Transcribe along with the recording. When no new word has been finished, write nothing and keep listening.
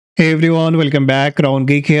Hey everyone, welcome back.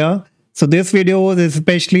 Crowngeek here. So this video is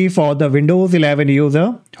especially for the Windows 11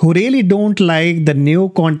 user who really don't like the new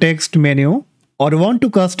context menu or want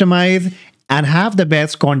to customize and have the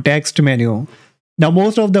best context menu. Now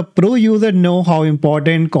most of the pro users know how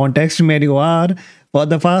important context menu are for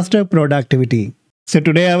the faster productivity. So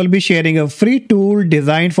today I will be sharing a free tool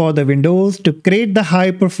designed for the Windows to create the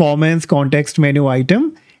high performance context menu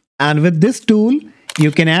item, and with this tool you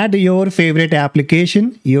can add your favorite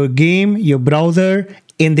application, your game, your browser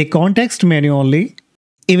in the context menu only.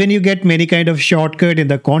 Even you get many kind of shortcut in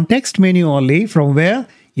the context menu only, from where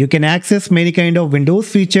you can access many kind of Windows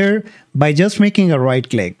feature by just making a right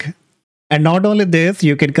click. And not only this,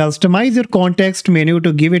 you can customize your context menu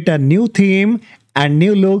to give it a new theme and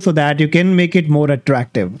new look so that you can make it more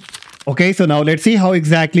attractive. Okay, so now let's see how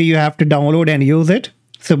exactly you have to download and use it.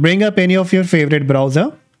 So bring up any of your favorite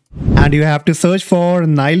browser and you have to search for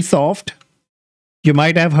Nilesoft. You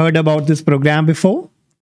might have heard about this program before,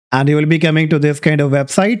 and you will be coming to this kind of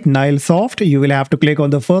website, Nilesoft. You will have to click on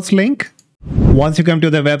the first link. Once you come to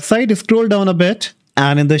the website, scroll down a bit,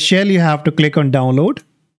 and in the shell you have to click on download.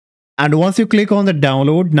 And once you click on the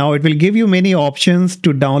download, now it will give you many options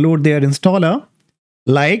to download their installer.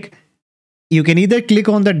 Like, you can either click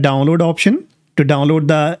on the download option to download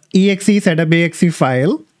the exe setup.exe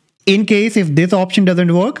file. In case if this option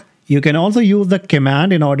doesn't work, you can also use the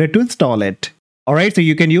command in order to install it. Alright, so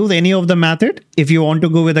you can use any of the method. If you want to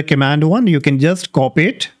go with the command one, you can just copy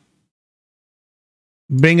it.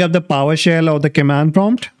 Bring up the PowerShell or the command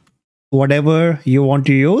prompt, whatever you want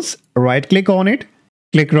to use. Right click on it.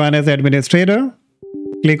 Click run as administrator.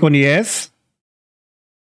 Click on yes.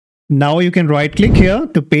 Now you can right click here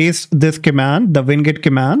to paste this command, the winget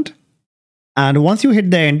command. And once you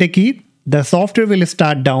hit the enter key, the software will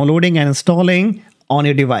start downloading and installing on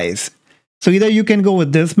your device. So either you can go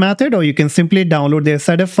with this method or you can simply download their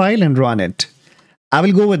setup file and run it. I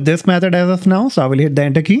will go with this method as of now, so I will hit the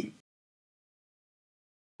enter key.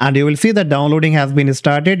 And you will see that downloading has been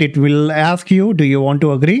started. It will ask you, do you want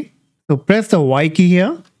to agree? So press the Y key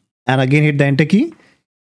here and again hit the enter key.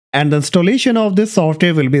 And the installation of this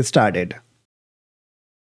software will be started.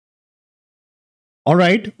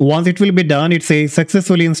 Alright, once it will be done, it says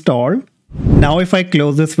successfully installed. Now if I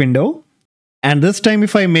close this window, and this time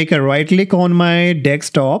if I make a right click on my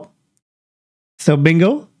desktop, so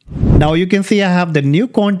bingo, now you can see I have the new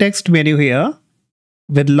context menu here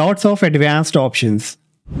with lots of advanced options.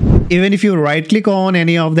 Even if you right click on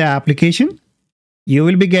any of the application, you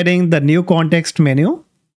will be getting the new context menu,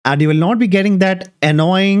 and you will not be getting that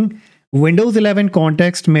annoying Windows 11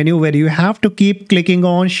 context menu where you have to keep clicking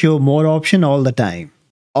on show more option all the time.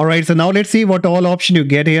 Alright, so now let's see what all option you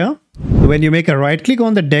get here. When you make a right click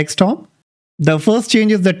on the desktop, the first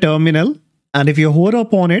change is the terminal, and if you hover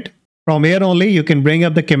up on it, from here only you can bring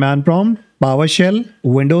up the command prompt, PowerShell,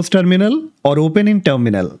 Windows Terminal or open in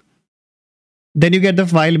terminal. Then you get the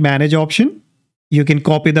file manage option. You can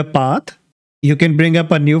copy the path. You can bring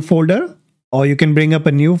up a new folder, or you can bring up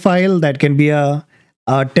a new file that can be a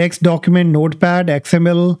text document, notepad,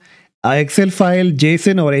 XML, Excel file,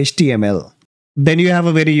 JSON or HTML. Then you have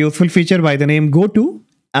a very useful feature by the name go to,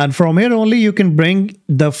 and from here only you can bring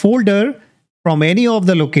the folder from any of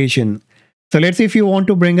the location. So let's say if you want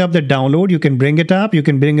to bring up the download, you can bring it up. You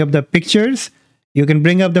can bring up the pictures. You can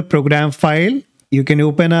bring up the program file. You can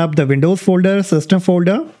open up the Windows folder, system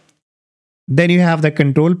folder. Then you have the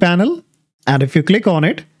control panel, and if you click on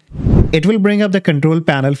it, it will bring up the control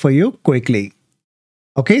panel for you quickly.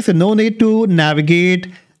 Okay, so no need to navigate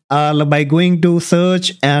by going to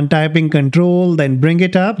search and typing control, then bring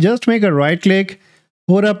it up. Just make a right click,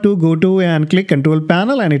 hover up to go to and click control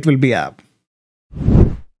panel, and it will be up.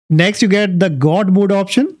 Next, you get the God mode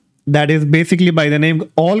option. That is basically by the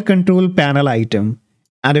name all control panel item.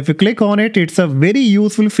 And if you click on it, it's a very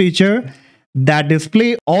useful feature that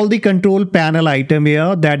display all the control panel item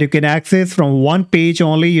here that you can access from one page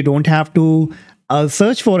only. You don't have to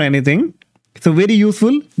search for anything. So very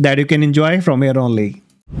useful that you can enjoy from here only.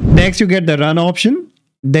 Next, you get the run option.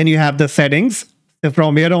 Then you have the settings. So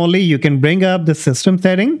from here only, you can bring up the system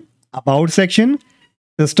setting, about section,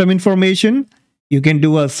 system information. You can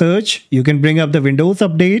do a search. You can bring up the Windows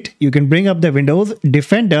update. You can bring up the Windows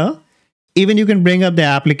Defender. Even you can bring up the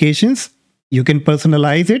applications. You can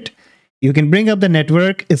personalize it. You can bring up the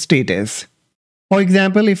network status. For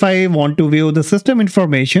example, if I want to view the system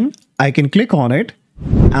information, I can click on it.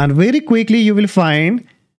 And very quickly you will find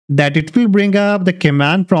that it will bring up the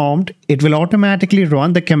command prompt. It will automatically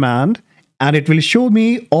run the command and it will show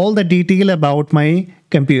me all the detail about my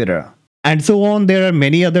computer. And so on. There are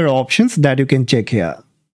many other options that you can check here.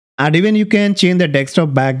 And even you can change the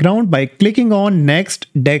desktop background by clicking on next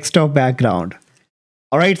desktop background.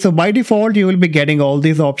 Alright, so by default, you will be getting all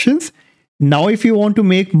these options. Now, if you want to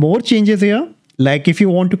make more changes here, like if you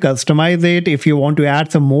want to customize it, if you want to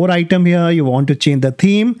add some more item here, you want to change the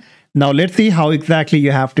theme. Now let's see how exactly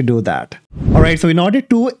you have to do that. Alright, so in order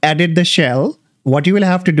to edit the shell, what you will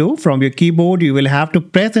have to do from your keyboard, you will have to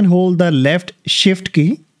press and hold the left shift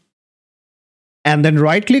key and then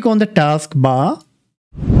right click on the taskbar.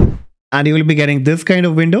 And you will be getting this kind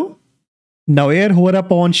of window. Now here, hover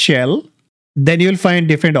up on shell. Then you will find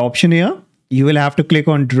different option here. You will have to click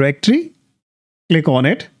on directory. Click on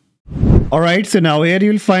it. Alright, so now here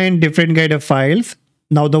you will find different kind of files.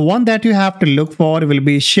 Now the one that you have to look for will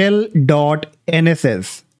be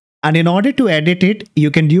shell.nss. And in order to edit it,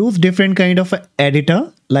 you can use different kind of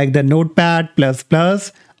editor like the Notepad++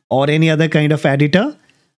 or any other kind of editor.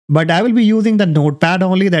 But I will be using the Notepad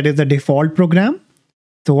only, that is the default program.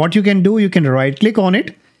 So what you can do, you can right click on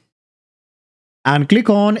it and click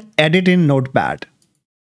on edit in Notepad.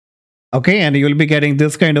 Okay, and you will be getting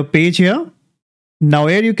this kind of page here. Now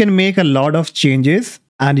here you can make a lot of changes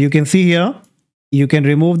and you can see here, you can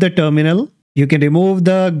remove the terminal, you can remove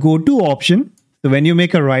the go to option. So when you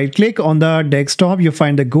make a right click on the desktop, you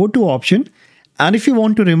find the go to option. And if you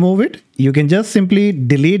want to remove it, you can just simply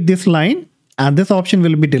delete this line and this option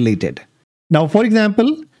will be deleted. Now, for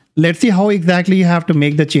example, let's see how exactly you have to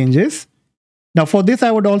make the changes. Now for this,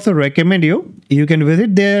 I would also recommend you can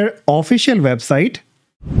visit their official website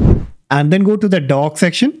and then go to the doc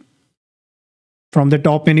section from the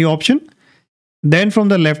top menu option. Then from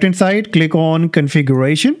the left hand side, click on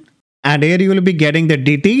configuration. And here you will be getting the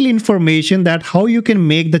detailed information that how you can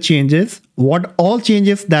make the changes, what all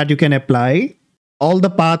changes that you can apply. All the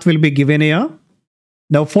path will be given here.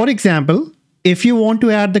 Now, for example, if you want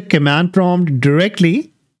to add the command prompt directly,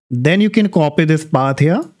 then you can copy this path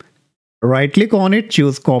here. Right click on it,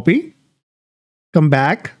 choose copy, come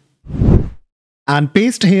back and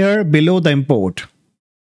paste here below the import.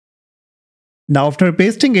 Now after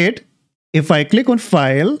pasting it, if I click on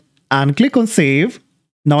file and click on save,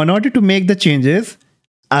 now in order to make the changes,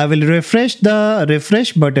 I will refresh the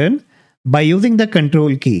refresh button by using the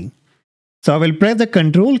control key. So I will press the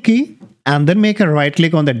control key and then make a right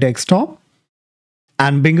click on the desktop.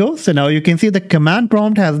 And bingo, so now you can see the command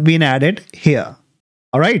prompt has been added here.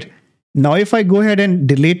 Alright, now if I go ahead and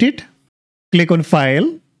delete it, click on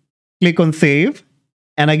file, click on save.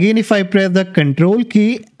 And again, if I press the control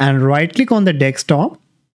key and right click on the desktop,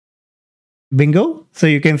 bingo, so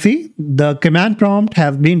you can see the command prompt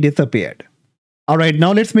has been disappeared. Alright,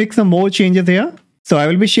 now let's make some more changes here. So I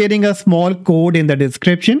will be sharing a small code in the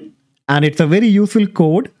description and it's a very useful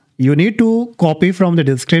code. You need to copy from the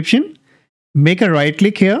description. Make a right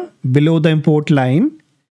click here below the import line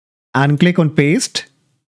and click on paste.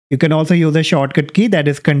 You can also use a shortcut key that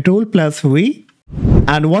is Ctrl+V.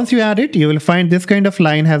 And once you add it, you will find this kind of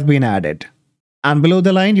line has been added. And below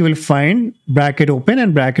the line, you will find bracket open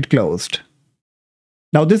and bracket closed.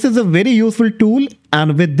 Now this is a very useful tool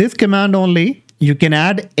and with this command only, you can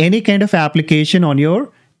add any kind of application on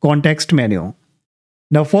your context menu.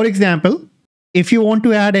 Now for example, if you want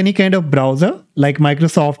to add any kind of browser like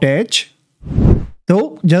Microsoft Edge,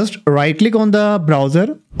 so just right click on the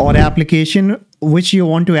browser or application which you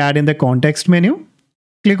want to add in the context menu.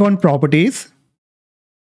 Click on properties.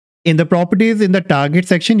 In the properties in the target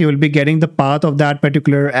section, you will be getting the path of that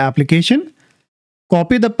particular application.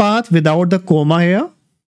 Copy the path without the comma here,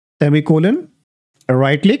 semicolon,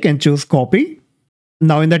 right click and choose copy.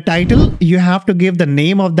 Now in the title, you have to give the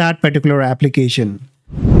name of that particular application.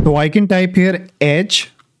 So I can type here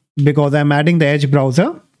Edge because I'm adding the Edge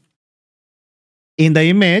browser. In the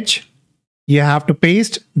image, you have to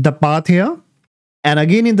paste the path here. And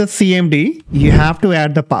again in the CMD, you have to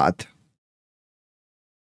add the path.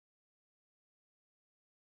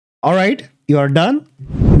 Alright, you are done.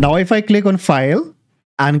 Now if I click on file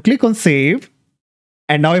and click on save,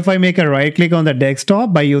 and now if I make a right click on the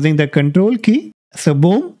desktop by using the control key, so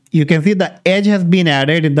boom, you can see the Edge has been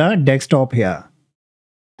added in the desktop here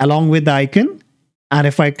along with the icon. And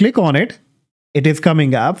if I click on it, it is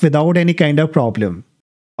coming up without any kind of problem.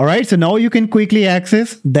 Alright, so now you can quickly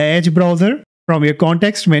access the Edge browser from your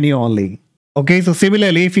context menu only. Okay, so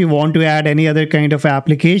similarly, if you want to add any other kind of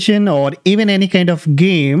application or even any kind of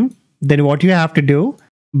game, then what you have to do,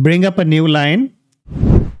 bring up a new line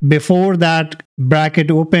before that bracket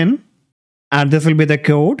open, and this will be the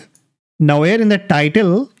code. Now here in the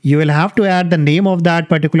title, you will have to add the name of that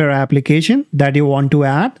particular application that you want to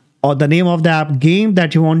add or the name of the app game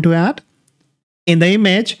that you want to add. In the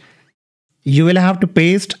image, you will have to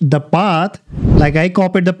paste the path. Like I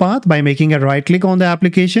copied the path by making a right click on the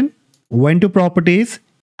application, went to properties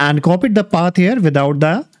and copied the path here without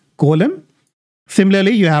the colon.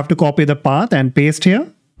 Similarly, you have to copy the path and paste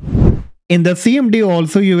here. In the CMD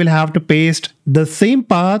also, you will have to paste the same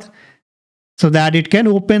path so that it can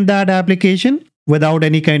open that application without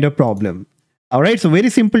any kind of problem. Alright, so very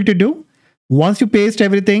simple to do. Once you paste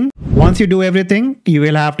everything, once you do everything, you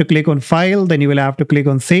will have to click on file, then you will have to click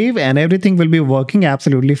on save and everything will be working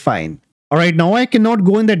absolutely fine. Alright, now I cannot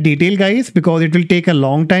go in the detail guys because it will take a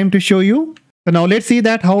long time to show you. So now let's see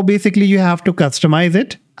that how basically you have to customize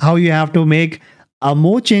it, how you have to make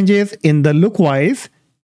more changes in the look wise.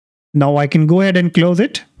 Now I can go ahead and close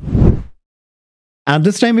it. And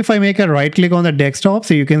this time if I make a right click on the desktop,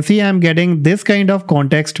 so you can see I'm getting this kind of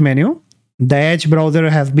context menu. The Edge browser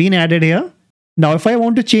has been added here. Now if I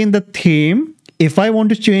want to change the theme, if I want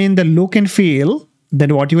to change the look and feel,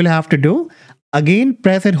 then what you will have to do, again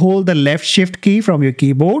press and hold the left shift key from your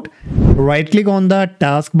keyboard, right click on the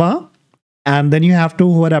taskbar, and then you have to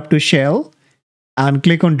hover up to shell and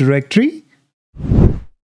click on directory.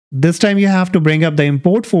 This time you have to bring up the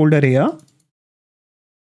import folder here.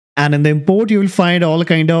 And in the import, you will find all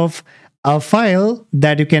kind of a file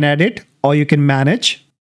that you can edit or you can manage.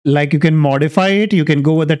 Like you can modify it, you can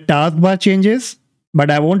go with the taskbar changes,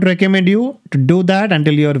 but I won't recommend you to do that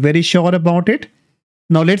until you're very sure about it.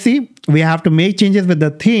 Now let's see, we have to make changes with the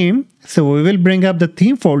theme. So we will bring up the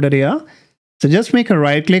theme folder here. So just make a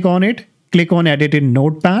right click on it, click on edit in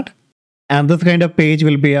notepad, and this kind of page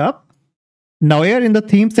will be up. Now here in the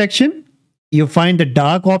theme section, you find the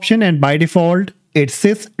dark option and by default, it's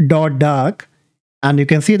sys.dark. And you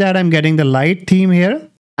can see that I'm getting the light theme here.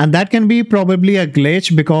 And that can be probably a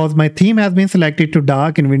glitch because my theme has been selected to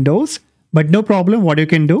dark in Windows. But no problem, what you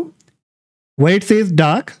can do, where it says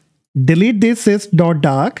dark, delete this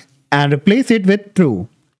sys.dark and replace it with true.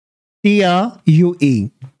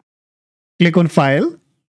 TRUE. Click on file,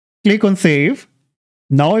 click on save.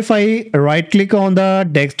 Now if I right click on the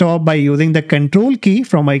desktop by using the control key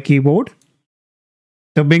from my keyboard,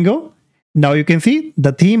 so bingo, now you can see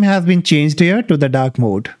the theme has been changed here to the dark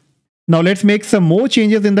mode. Now let's make some more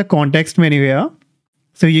changes in the context menu here.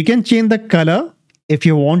 So you can change the color. If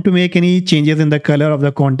you want to make any changes in the color of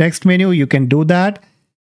the context menu, you can do that.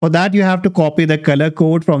 For that, you have to copy the color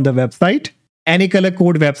code from the website. Any color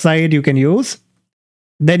code website you can use.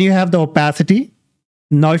 Then you have the opacity.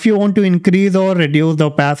 Now if you want to increase or reduce the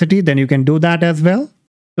opacity, then you can do that as well.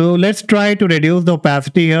 So let's try to reduce the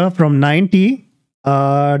opacity here from 90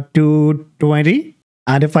 to 20.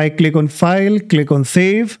 And if I click on file, click on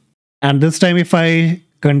save. And this time if I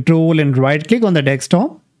control and right click on the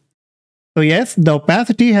desktop. So yes, the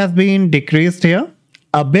opacity has been decreased here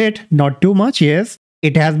a bit, not too much. Yes,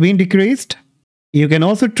 it has been decreased. You can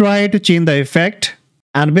also try to change the effect.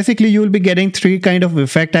 And basically you will be getting three kind of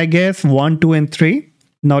effect, I guess, 1, 2 and 3.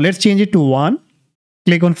 Now let's change it to 1.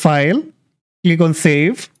 Click on file, click on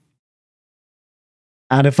save.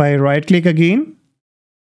 And if I right click again,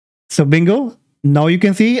 so bingo, now you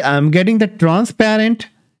can see I'm getting the transparent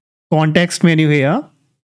context menu here.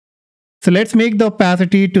 So let's make the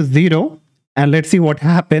opacity to 0 and let's see what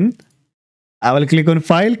happens. I will click on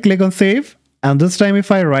file, click on save. And this time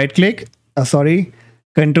if I right click,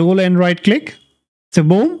 control and right click. So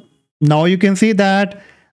boom, now you can see that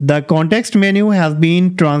the context menu has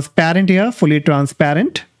been transparent here, fully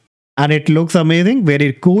transparent. And it looks amazing,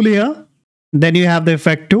 very cool here. Then you have the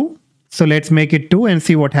effect 2. So let's make it 2 and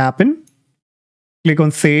see what happened. Click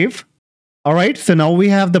on save. Alright, so now we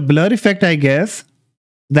have the blur effect, I guess.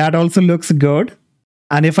 That also looks good.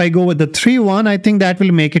 And if I go with the 3-1, I think that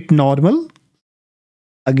will make it normal.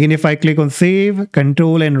 Again, if I click on save,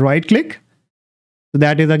 control and right click, so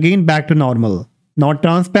that is again back to normal. Not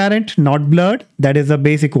transparent, not blurred. That is the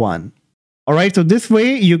basic one. Alright, so this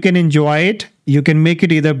way you can enjoy it. You can make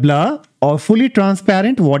it either blur or fully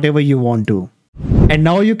transparent, whatever you want to. And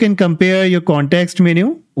now you can compare your context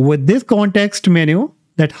menu with this context menu,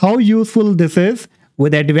 that how useful this is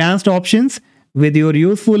with advanced options, with your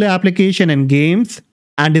useful application and games,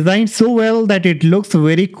 and designed so well that it looks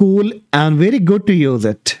very cool and very good to use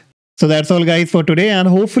it. So that's all guys for today, and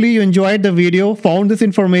hopefully you enjoyed the video, found this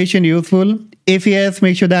information useful. If yes,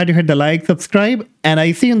 make sure that you hit the like, subscribe, and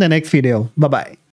I see you in the next video. Bye bye.